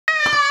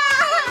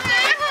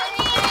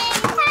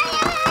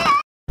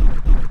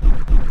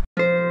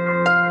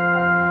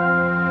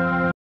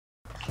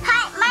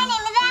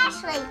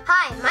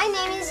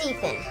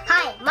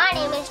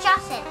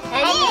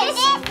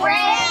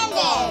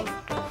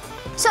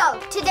So,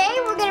 today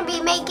we're going to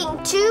be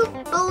making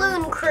 2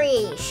 balloon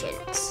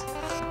creations.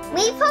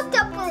 We've hooked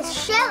up with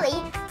Shelly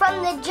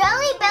from the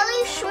Jelly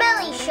Belly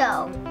Schmelly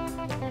Show.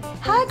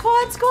 Hi,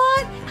 Quad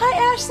Squad.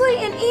 Hi, Ashley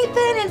and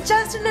Ethan and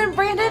Justin and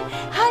Brandon.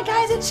 Hi,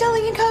 guys, it's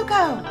Shelly and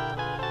Coco.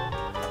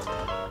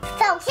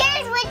 So,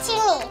 here's what you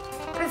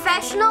need.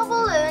 Professional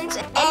balloons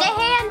and a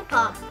hand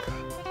pump.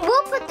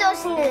 We'll put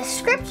those in the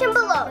description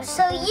below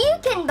so you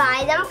can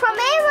buy them from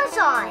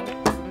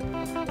Amazon.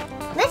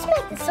 Let's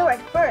make the sword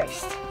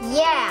first.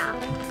 Yeah.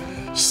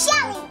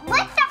 Shelly,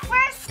 what's the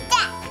first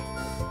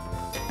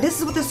step? This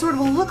is what the sword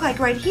will look like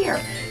right here.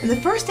 And the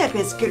first step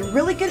is get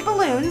really good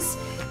balloons,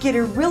 get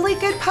a really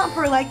good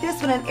pumper like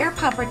this one, an air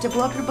pumper to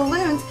blow up your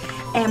balloons,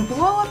 and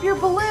blow up your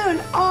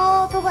balloon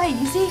all the way.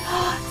 You see?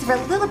 It's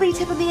a little bitty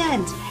tip at the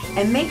end.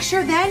 And make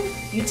sure then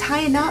you tie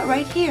a knot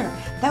right here.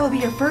 That will be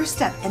your first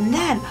step. And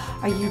then,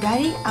 are you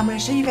ready? I'm going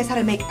to show you guys how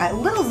to make a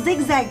little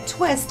zigzag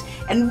twist.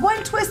 And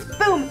one twist,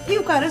 boom,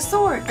 you've got a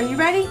sword. Are you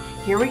ready?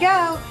 Here we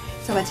go.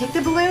 So I'm going to take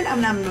the balloon,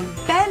 I'm going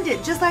to bend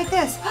it just like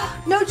this.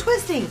 No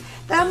twisting.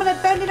 Then I'm going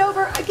to bend it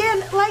over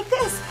again like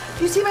this.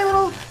 Do you see my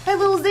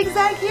little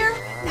zigzag here?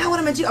 Now what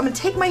I'm going to do, I'm going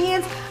to take my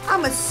hands,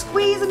 I'm going to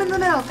squeeze them in the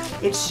middle.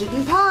 It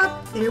shouldn't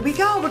pop. There we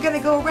go. We're going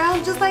to go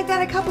around just like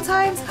that a couple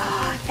times.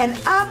 And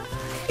up.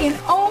 And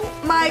oh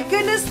my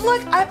goodness,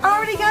 look, I've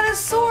already got a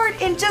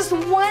sword in just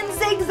one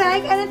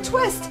zigzag and a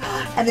twist.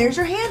 And there's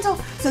your handle.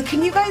 So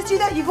can you guys do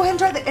that? You go ahead and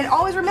try that. And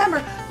always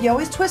remember, you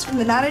always twist from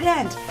the knotted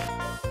end.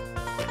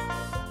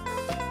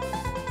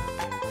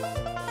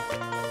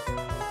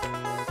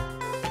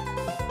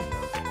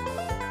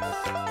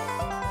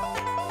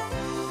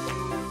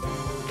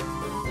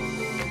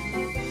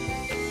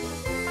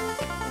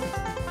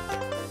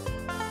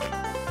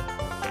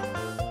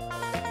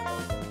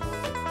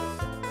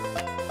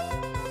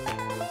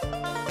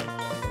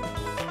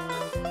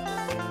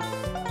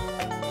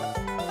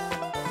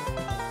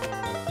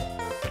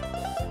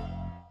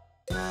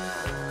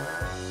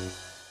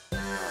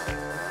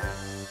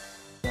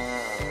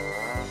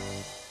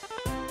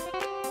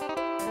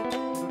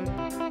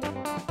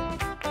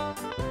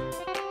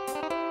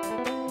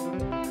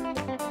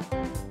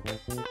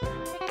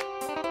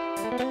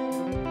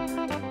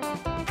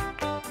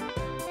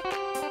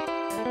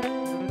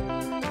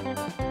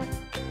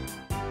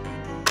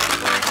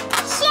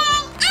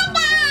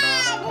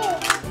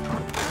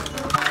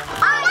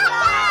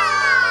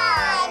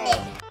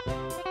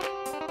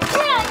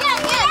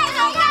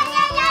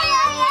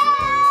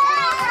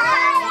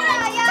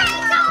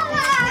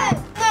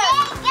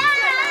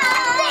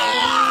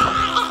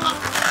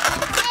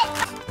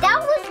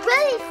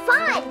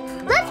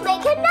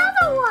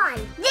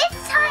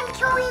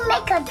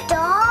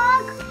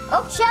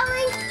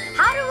 Shelly,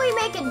 how do we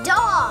make a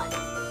dog?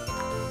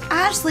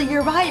 Ashley,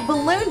 you're right.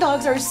 Balloon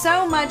dogs are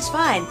so much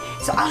fun.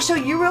 So I'll show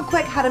you real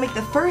quick how to make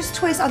the first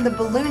twist on the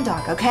balloon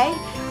dog, okay?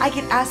 I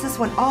get asked this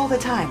one all the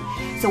time.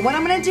 So what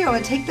I'm going to do, I'm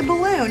going to take the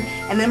balloon,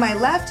 and then my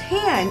left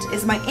hand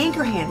is my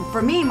anchor hand.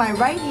 For me, my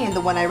right hand,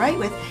 the one I write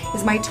with,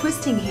 is my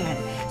twisting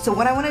hand. So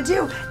what I want to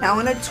do, now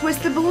I want to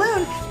twist the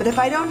balloon, but if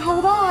I don't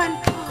hold on,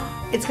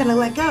 it's going to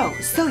let go.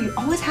 So you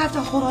always have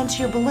to hold on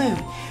to your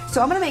balloon. So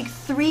I'm going to make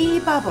 3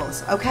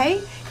 bubbles,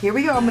 okay? Here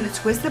we go. I'm going to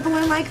twist the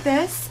balloon like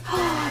this.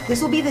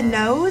 This will be the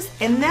nose,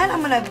 and then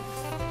I'm going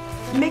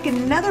to make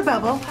another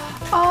bubble,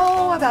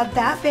 oh, about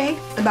that big,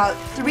 about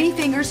 3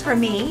 fingers for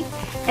me.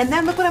 And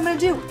then look what I'm going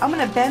to do. I'm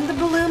going to bend the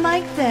balloon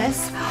like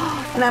this,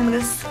 and I'm going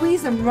to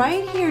squeeze them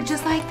right here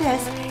just like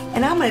this,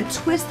 and I'm going to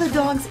twist the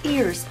dog's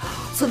ears.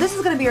 So this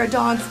is going to be our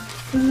dog's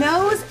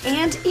nose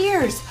and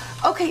ears.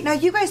 Okay, now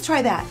you guys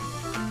try that.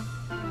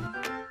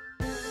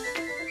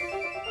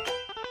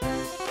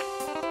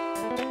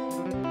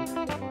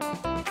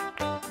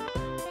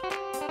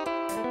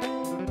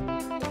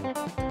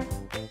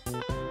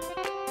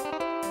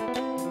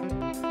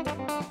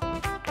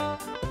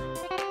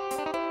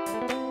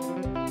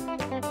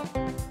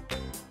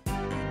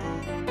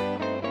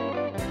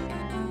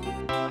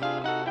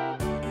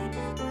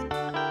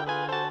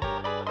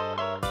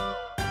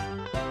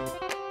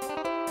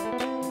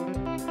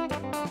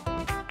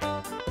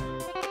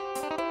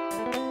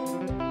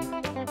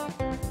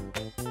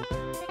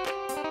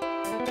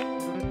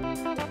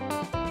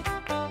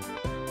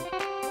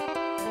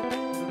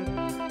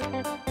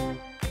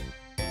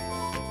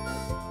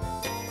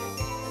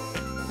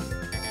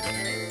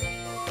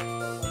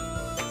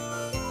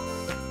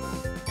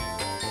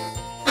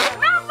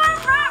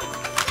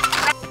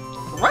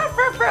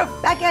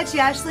 Back at you,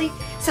 Ashley.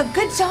 So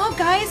good job,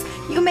 guys.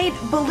 You made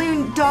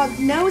balloon dog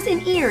nose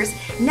and ears.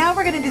 Now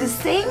we're gonna do the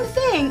same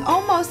thing,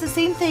 almost the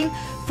same thing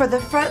for the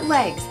front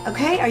legs.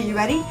 Okay, are you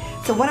ready?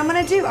 So what I'm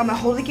gonna do, I'm gonna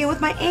hold it again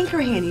with my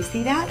anchor hand. You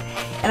see that?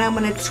 And I'm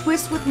gonna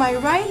twist with my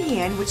right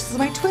hand, which is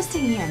my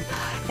twisting hand.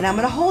 And I'm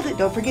gonna hold it.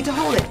 Don't forget to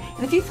hold it.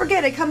 And if you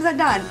forget, it comes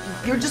undone.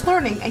 You're just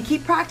learning, and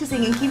keep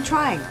practicing and keep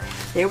trying.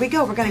 There we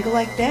go. We're gonna go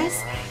like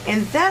this,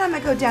 and then I'm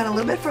gonna go down a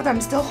little bit further.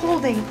 I'm still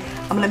holding.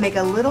 I'm gonna make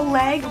a little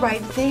leg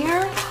right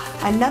there,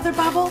 another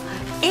bubble,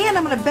 and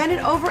I'm gonna bend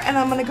it over, and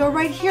I'm gonna go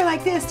right here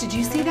like this. Did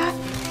you see that?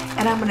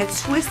 and I'm gonna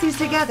twist these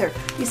together.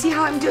 You see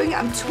how I'm doing it?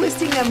 I'm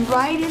twisting them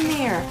right in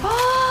there.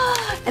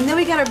 And then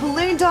we got our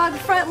balloon dog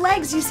front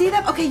legs. You see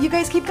them? Okay, you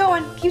guys keep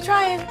going. Keep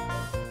trying.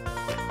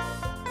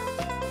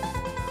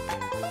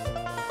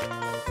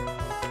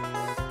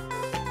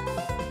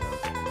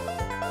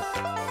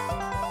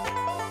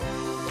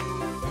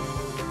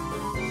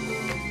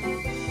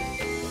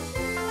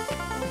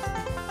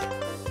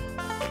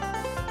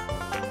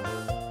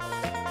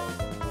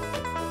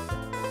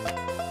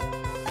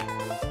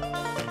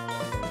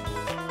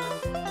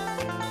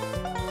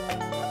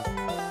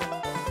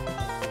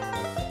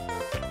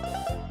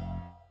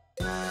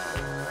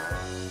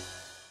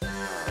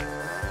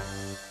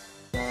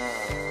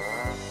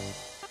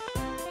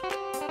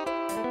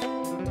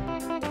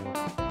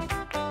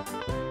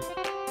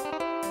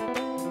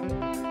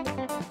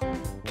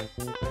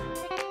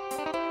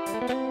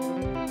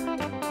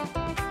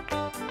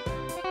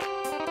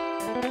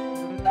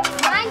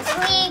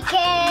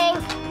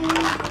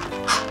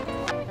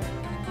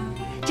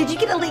 Did you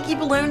get a leaky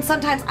balloon?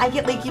 Sometimes I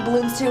get leaky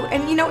balloons too.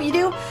 And you know what you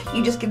do?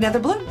 You just get another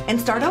balloon and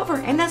start over.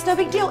 And that's no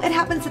big deal. It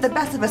happens to the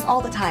best of us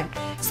all the time.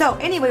 So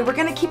anyway, we're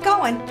going to keep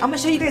going. I'm going to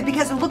show you guys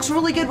because it looks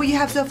really good what you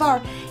have so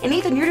far. And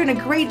Ethan, you're doing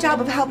a great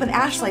job of helping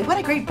Ashley. What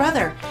a great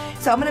brother.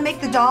 So I'm going to make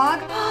the dog.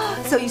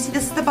 So you see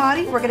this is the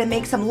body. We're going to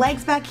make some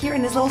legs back here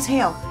and his little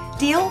tail.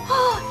 Deal?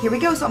 Here we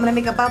go. So I'm going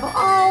to make a bubble.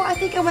 Oh, I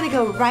think I'm going to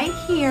go right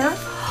here.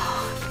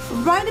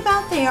 Right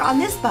about there on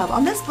this bubble,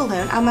 on this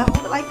balloon. I'm going to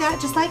hold it like that,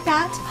 just like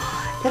that.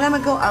 Then I'm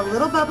going to go a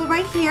little bubble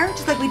right here,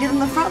 just like we did on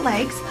the front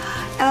legs.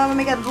 And I'm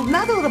going to make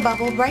another little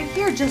bubble right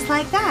here, just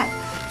like that.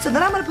 So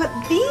then I'm going to put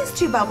these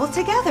two bubbles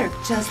together,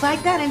 just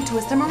like that, and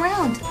twist them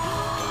around.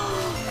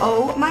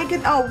 Oh my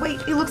goodness. Oh,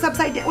 wait, he looks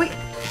upside down. Wait.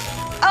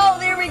 Oh,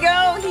 there we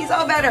go. He's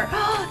all better.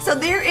 So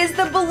there is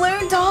the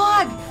balloon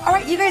dog. All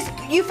right, you guys,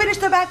 you finish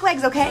the back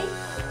legs, okay?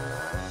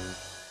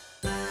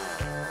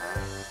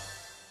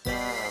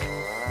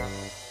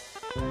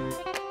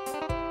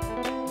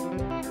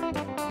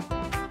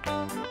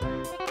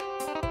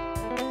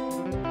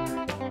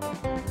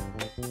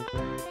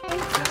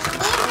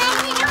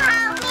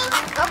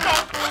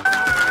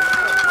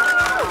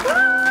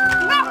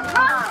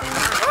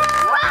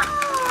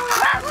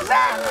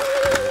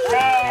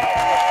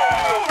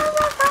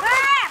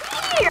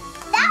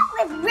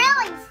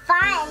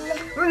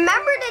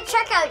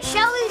 Check out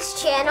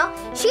Shelly's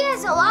channel. She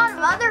has a lot of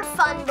other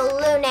fun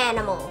balloon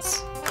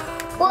animals.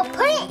 We'll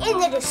put it in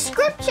the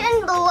description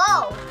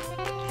below.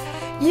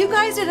 You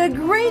guys did a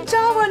great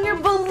job on your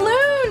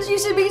balloons. You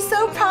should be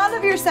so proud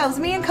of yourselves.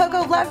 Me and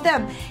Coco loved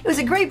them. It was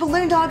a great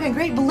balloon dog and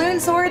great balloon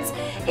swords.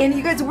 And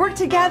you guys worked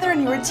together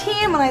and you were a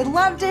team and I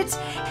loved it.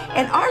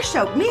 And our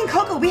show, me and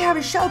Coco, we have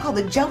a show called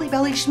the Jelly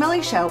Belly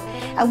Schmelly Show.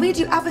 And we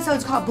do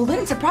episodes called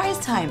Balloon Surprise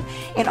Time.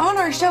 And on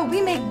our show,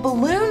 we make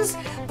balloons,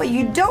 but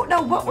you don't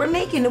know what we're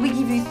making. And we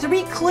give you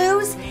 3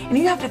 clues and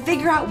you have to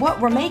figure out what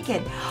we're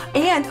making.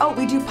 And oh,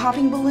 we do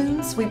popping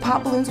balloons. We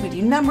pop balloons, we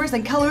do numbers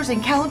and colors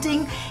and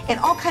counting and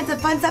all kinds of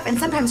fun stuff. And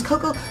sometimes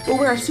Coco will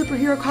wear a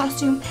superhero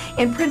costume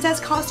and princess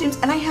costumes.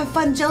 And I have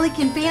fun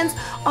Jellykin fans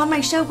on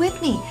my show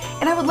with me.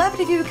 And I would love it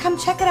if you would come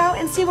check it out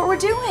and see what we're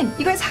doing.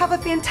 You guys have a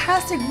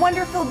fantastic,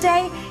 wonderful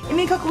day. And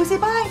me and Coco will say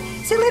bye.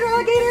 See you later,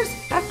 alligators.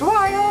 After a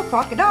while,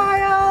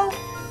 crocodile.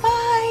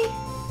 Bye.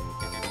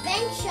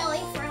 Thanks,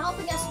 Shelly, for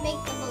helping us make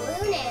the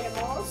balloon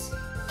animals.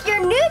 If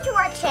you're new to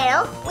our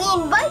channel,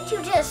 we invite you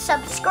to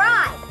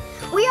subscribe.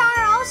 We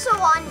are also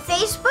on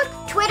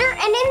Facebook, Twitter,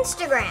 and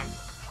Instagram.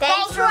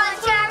 Thanks for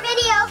watching our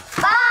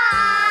video.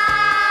 Bye.